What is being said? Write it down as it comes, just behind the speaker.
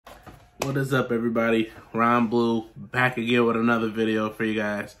What is up, everybody? Ron Blue back again with another video for you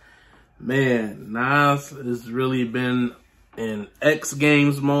guys. Man, Nas has really been in X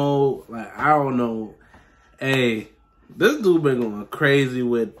Games mode. Like, I don't know. Hey, this dude been going crazy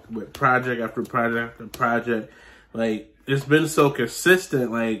with project after project after project. Like, it's been so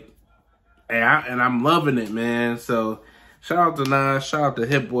consistent. Like, and I'm loving it, man. So, shout out to Nas. Shout out to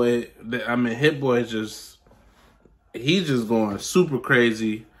Hit Boy. I mean, Hit Boy is he's just going super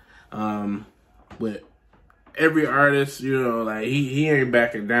crazy. With every artist, you know, like he ain't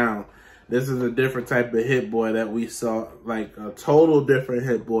backing down. This is a different type of Hit Boy that we saw, like a total different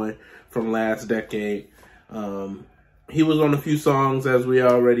Hit Boy from last decade. He was on a few songs, as we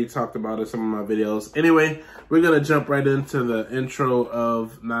already talked about in some of my videos. Anyway, we're gonna jump right into the intro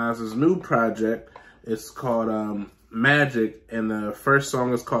of Nas's new project. It's called Magic, and the first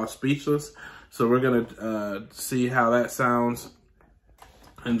song is called Speechless. So we're gonna see how that sounds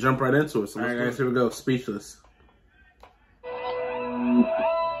and jump right into it. So, all right, guys, here we go. Speechless. I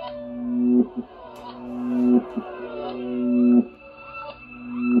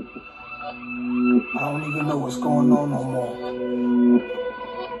don't even know what's going on no more.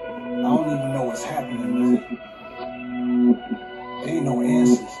 I don't even know what's happening, man. There ain't no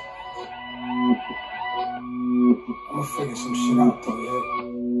answers. I'm gonna figure some shit out, though, yeah.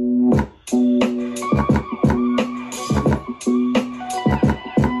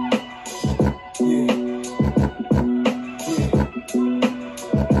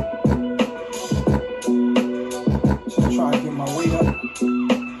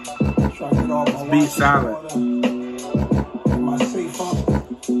 Be solid. My safe up.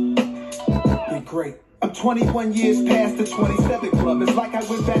 Be great. I'm 21 years past the 27 club. It's like I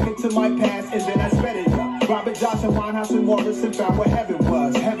went back into my past and then I sped it up. Robert Johnson, Winehouse, and Morrison found where heaven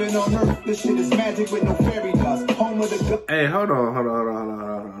was. Heaven on earth. This shit is magic with no fairy dust. Home of the. Hey, hold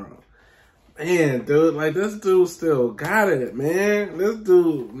on. Man, dude, like this dude still got it, man. This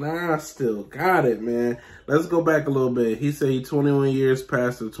dude, still got it, man. Let's go back a little bit. He said he 21 years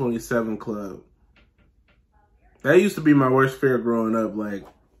past the 27 club. That used to be my worst fear growing up. Like,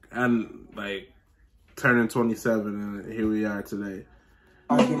 I'm like turning 27, and here we are today.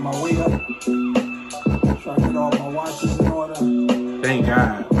 I get my weight up. Try to get all my watches in order. Thank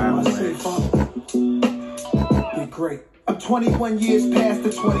God. By the way. Be great. I'm 21 years past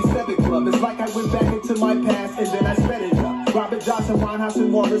the 27 club. It's like I went back into my past and then I sped it up. Robert Johnson, Winehouse,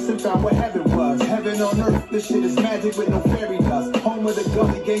 and Morrison found where heaven was. Heaven on earth. This shit is magic with no fairy dust. Home of the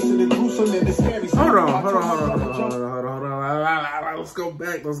gully gangster, the gruesome and the scary. Hold on. Let's go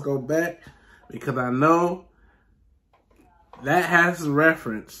back. Because I know that has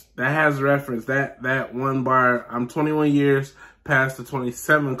reference. That one bar, I'm 21 years past the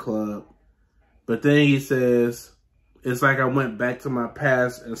 27 club. But then he says, it's like I went back to my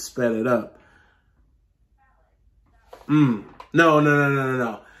past and sped it up.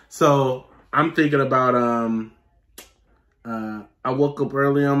 No. So I'm thinking about, I woke up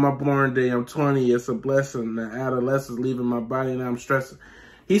early on my born day. I'm 20. It's a blessing. The adolescence leaving my body and I'm stressing.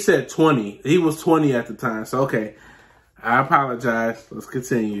 He said 20. He was 20 at the time. So, okay. I apologize. Let's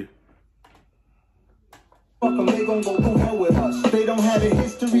continue. They gon' go through hell with us. They don't have a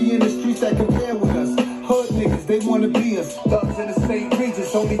history in the streets that compare with us. Hood niggas, they wanna be us. Thugs in the same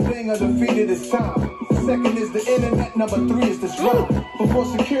regions. Only thing undefeated is time. Second is the internet. Number 3 is the strong. Before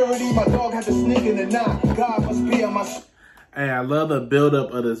security, my dog had to sneak in the 9. God must be on my. Hey, I love the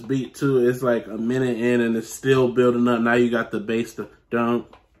build-up of this beat, too. It's like a minute in, and it's still building up. Now you got the bass to don't.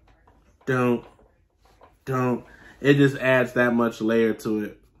 It just adds that much layer to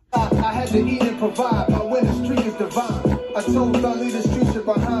it. I had to eat and provide. My winning streak is divine. I told Thully the streets are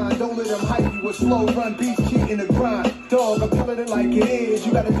behind. Don't let them hype you with slow run beats, cheating the grind. Dog, I'm telling it like it is.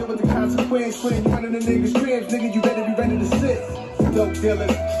 You gotta deal with the consequence. When you running the niggas' cribs, nigga, you better be ready to sit. Dope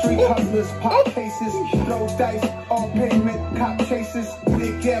dealers, street hustlers, pop cases, throw dice, on pavement, cop chases,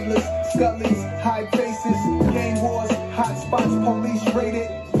 big gamblers, scullies, high faces, gang wars, hot spots, police raided,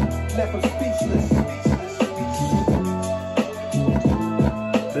 left them speechless.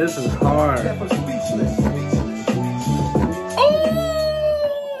 This is hard. Left them speechless.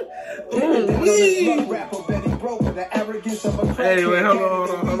 Hey, wait, hold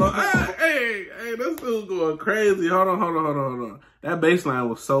on. Hey, this dude's going crazy. Hold on. That bass line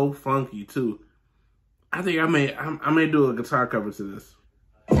was so funky too. I think I may do a guitar cover to this.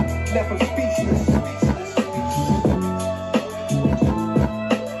 Left speechless.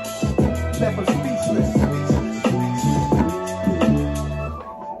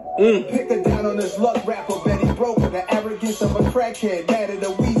 Pick her down on this luck rapper, Betty Broker, the arrogance of a crackhead, mad at a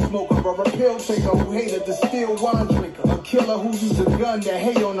weed smoker. giver, a pill taker who hated the still wine drinker, a killer who used a gun to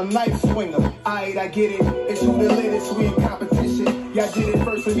hate on a knife swinger. Aight, I get it, it's who the latest, we in competition. Y'all did it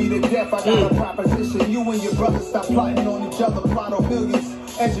first to me to death, I got a proposition. You and your brother stop plotting on each other, plot on millions.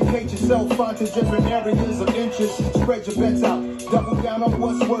 Educate yourself, find to different areas of interest. Spread your bets out, double down on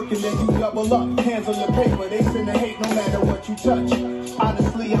what's working, then you double up. Hands on your paper, they send the hate no matter what you touch.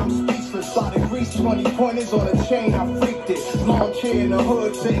 Honestly, I'm speechless. Solid grease, 20 pointers on a chain, I freaked it. Long chair in the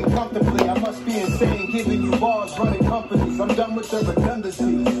hood, sitting comfortably. I must be insane, giving you bars, running companies. I'm done with the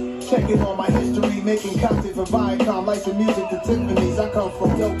redundancies. Checking on my history, making content for Viacom, licensing music to Tiffany's. I come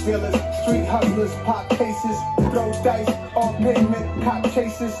from dope dealers, street hustlers, pop cases, throw dice, on pavement, cop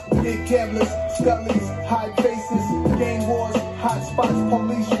chases, big gamblers, scullies, high faces, gang wars, hot spots,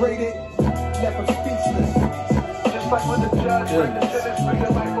 police raided, never speechless. Just like when the judge read the sentence, bring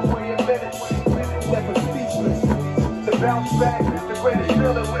your life away in minutes, never speechless. The bounce back is the greatest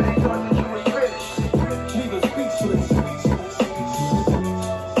feeling when they thought that you was finished, leave us speechless.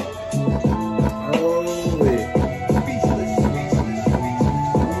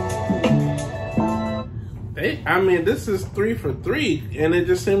 I mean, this is 3 for 3, and it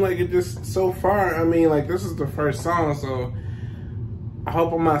just seemed like it just so far. I mean, like, this is the first song, so I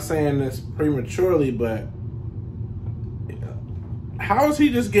hope I'm not saying this prematurely, but how is he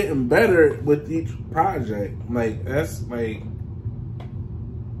just getting better with each project? Like, that's like,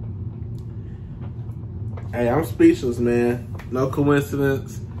 hey, I'm speechless, man. No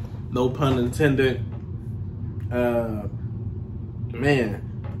coincidence, no pun intended. Man.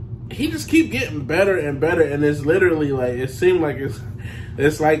 He just keep getting better and better, and it's literally like, it seemed like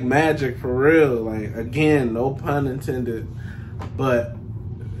it's like magic for real. Like, again, no pun intended, but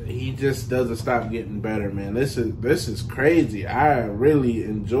he just doesn't stop getting better, man. This is crazy. I really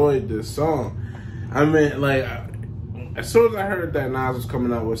enjoyed this song. I mean, like, as soon as I heard that Nas was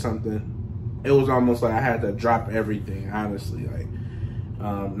coming out with something, it was almost like I had to drop everything, honestly. Like,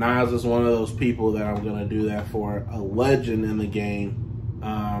 Nas is one of those people that I'm gonna do that for. A legend in the game.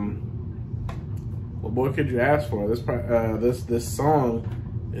 What more could you ask for? This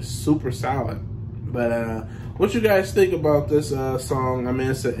song is super solid. But what you guys think about this song? I mean,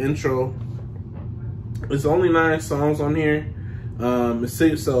 it's an intro. It's only 9 songs on here. It's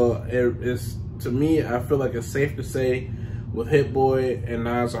to me, I feel like it's safe to say, with Hit Boy and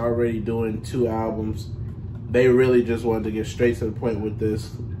Nas already doing 2 albums, they really just wanted to get straight to the point with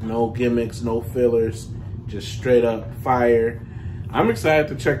this. No gimmicks, no fillers, just straight up fire. I'm excited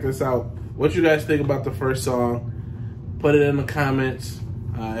to check this out. What you guys think about the first song? Put it in the comments.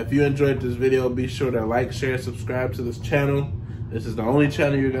 If you enjoyed this video, be sure to like, share, subscribe to this channel. This is the only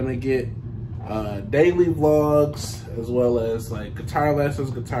channel you're gonna get daily vlogs, as well as like guitar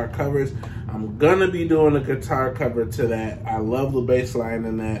lessons, guitar covers. I'm gonna be doing a guitar cover to that. I love the bass line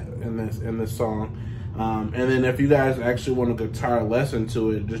in this song. And then if you guys actually want a guitar lesson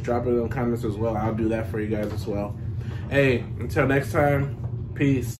to it, just drop it in the comments as well. I'll do that for you guys as well. Hey, until next time, peace.